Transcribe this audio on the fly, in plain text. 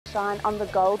Sunshine on the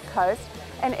Gold Coast,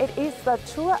 and it is the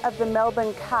tour of the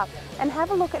Melbourne Cup. And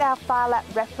have a look at our Far Lap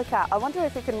replica. I wonder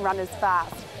if it can run as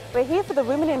fast. We're here for the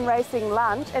Women in Racing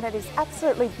lunch, and it is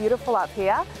absolutely beautiful up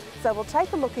here. So we'll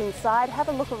take a look inside, have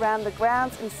a look around the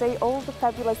grounds and see all the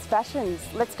fabulous fashions.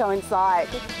 Let's go inside.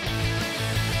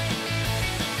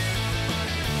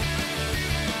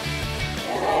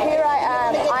 Here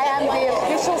I am the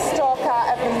official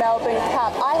stalker of the Melbourne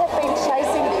Cup. I have been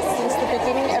chasing this since the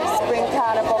beginning of Spring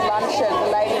Carnival Luncheon, the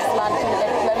ladies' luncheon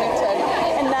at Flemington,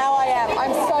 and now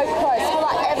I'm so close. Will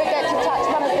I ever get to touch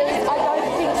one of these? I don't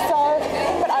think so,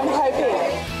 but I'm hoping.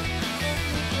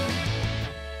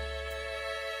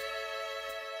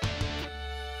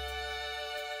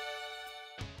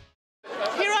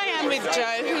 Here I am with Jo,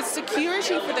 who's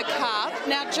security for the Cup.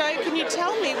 Now, Jo, can you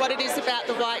tell me what it is about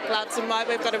the white gloves and why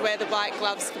we've got to wear the white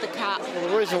gloves for the Cup? Well,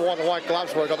 the reason why the white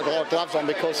gloves, we've got the white gloves on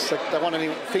because they want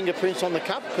any fingerprints on the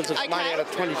cup because it's made out of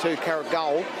 22 carat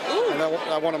gold. Ooh. And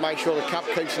they want to make sure the cup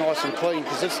keeps nice and clean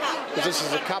because this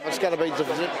is a cup that's going to be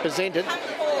presented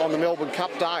on the Melbourne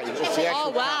Cup day. It's the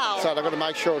actual cup, so they've got to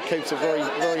make sure it keeps it very,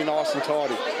 very nice and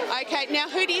tidy. Okay, now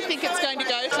who do you think it's going to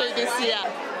go to this year?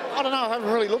 I don't know, I haven't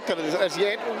really looked at it as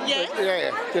yet. Yeah?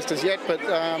 Yeah, just as yet, but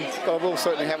I will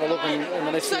certainly have a look in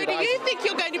the next few days. So do you think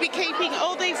you're going to be keeping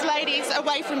all these ladies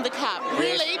away from the Cup? Yes.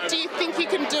 Really? Do you think you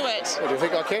can do it? What, do you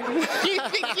think I can? You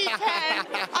think you can?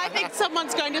 I think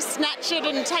someo's going to snatch it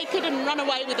and take it and run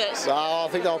away with it. No, I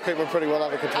think they'll keep it pretty well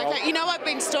under control. Okay, you know I've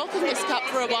been stalking this Cup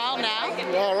for a while now.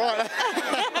 All right.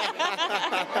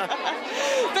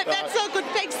 But that's all good.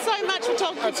 Thanks so much for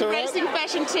talking to Racing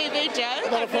Fashion TV, Jo.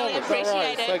 Not a problem. Really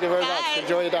appreciate it. Thank you very much.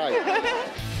 Enjoy your day.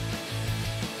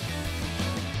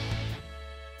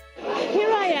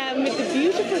 Here I am with the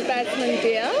beautiful Baslin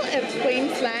Deal of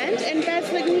Queensland. And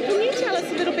Baslin, can you tell us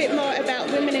a little bit more about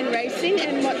Women in Racing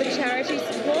and what the charity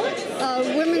supports?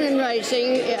 Women in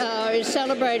Racing is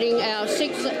celebrating our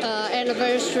 6th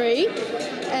anniversary,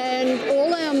 and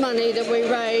all our money that we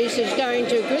raise is going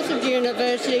to Griffith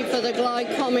University for the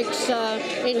Glycomics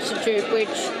Institute, which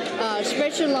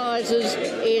specialises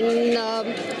in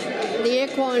the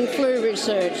equine flu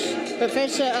research.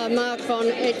 Professor Mark von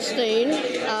Etzstein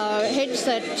heads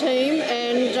that team,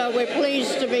 and we're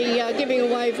pleased to be giving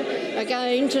away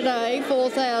again today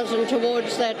 $4,000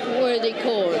 towards that worthy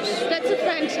cause. That's a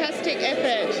fantastic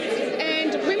effort.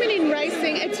 And Women in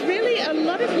Racing, it's really a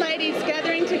lot of ladies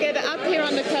gathering together up here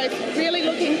on the coast, really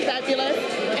looking fabulous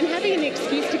and having an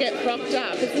excuse to get frocked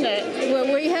up, isn't it?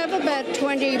 Well, we have about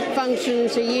 20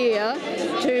 functions a year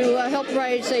to help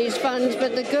raise these funds,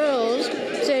 but the girls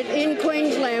said in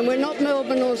Queensland, we're not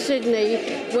Melbourne or Sydney,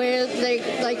 where they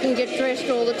can get dressed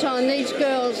all the time. These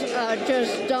girls are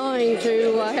just dying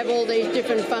to have all these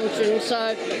different functions.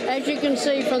 So as you can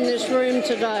see from this room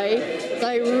today,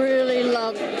 they really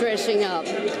love dressing up.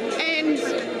 And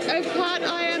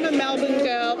I am a Melbourne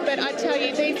girl, but I tell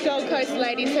you, these Gold Coast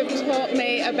ladies have taught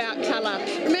me about colour.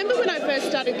 Remember when I first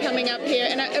started coming up here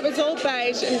and it was all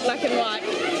beige and black and white?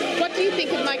 What do you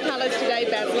think of my colours today,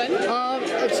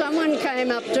 Baslin? Someone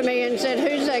came up to me and said,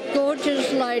 "Who's that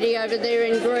gorgeous lady over there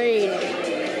in green?"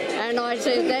 And I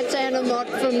said, "That's Anna Mott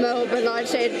from Melbourne." I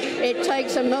said, "It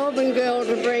takes a Melbourne girl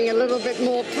to bring a little bit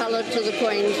more colour to the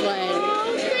Queensland."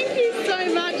 Oh, thank you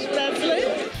so much,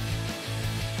 Baslin.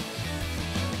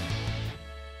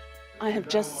 I have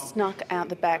just snuck out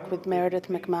the back with Meredith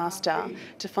McMaster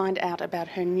to find out about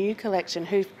her new collection,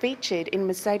 who featured in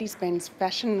Mercedes-Benz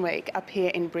Fashion Week up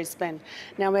here in Brisbane.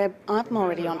 Now, I'm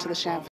already onto the champagne.